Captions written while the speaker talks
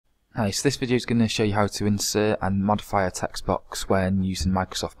Hi, so this video is going to show you how to insert and modify a text box when using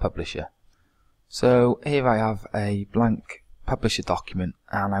Microsoft Publisher. So here I have a blank Publisher document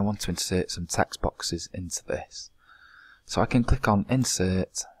and I want to insert some text boxes into this. So I can click on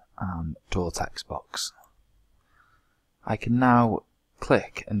Insert and Draw Text Box. I can now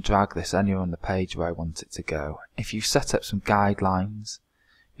click and drag this anywhere on the page where I want it to go. If you set up some guidelines,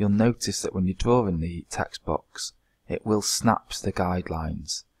 you'll notice that when you're drawing the text box, it will snap the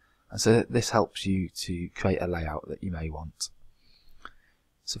guidelines. And so this helps you to create a layout that you may want.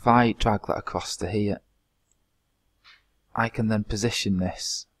 So if I drag that across to here, I can then position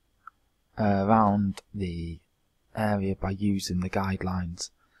this around the area by using the guidelines.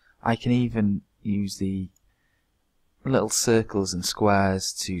 I can even use the little circles and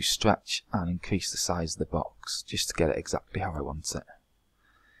squares to stretch and increase the size of the box just to get it exactly how I want it.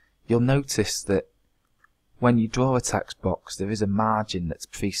 You'll notice that when you draw a text box, there is a margin that's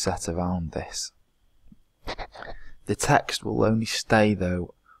preset around this. The text will only stay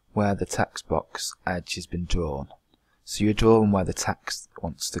though where the text box edge has been drawn. So you're drawing where the text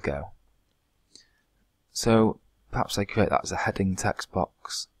wants to go. So perhaps I create that as a heading text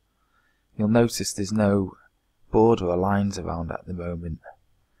box. You'll notice there's no border or lines around it at the moment.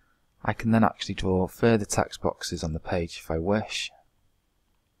 I can then actually draw further text boxes on the page if I wish.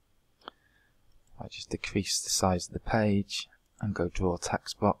 I just decrease the size of the page and go draw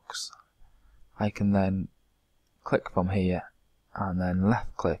text box. I can then click from here and then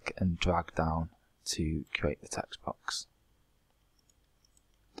left click and drag down to create the text box.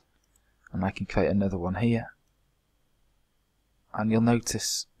 And I can create another one here. And you'll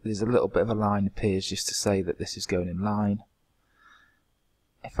notice there's a little bit of a line appears just to say that this is going in line.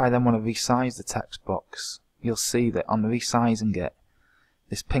 If I then want to resize the text box, you'll see that on resizing it,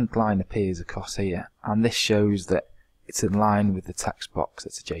 this pink line appears across here, and this shows that it's in line with the text box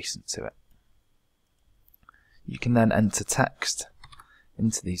that's adjacent to it. You can then enter text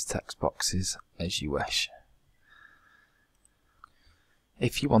into these text boxes as you wish.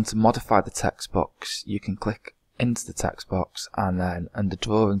 If you want to modify the text box, you can click into the text box and then under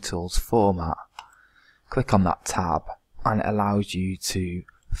Drawing Tools Format, click on that tab, and it allows you to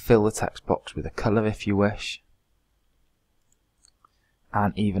fill the text box with a colour if you wish,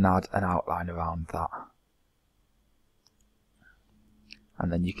 and even add an outline around that.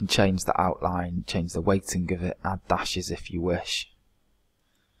 And then you can change the outline, change the weighting of it, add dashes if you wish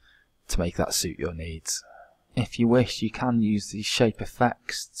to make that suit your needs. If you wish, you can use the shape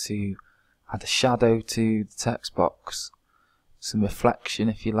effects to add a shadow to the text box, some reflection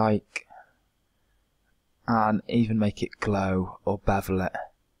if you like, and even make it glow or bevel it,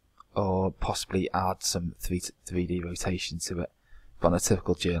 or possibly add some 3D rotation to it. But on a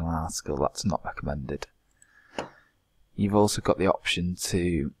typical journal article, that's not recommended. You've also got the option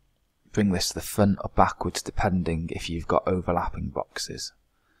to bring this to the front or backwards depending if you've got overlapping boxes,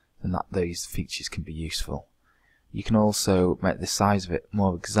 and that those features can be useful. You can also make the size of it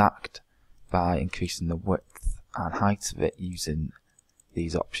more exact by increasing the width and height of it using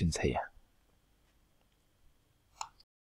these options here.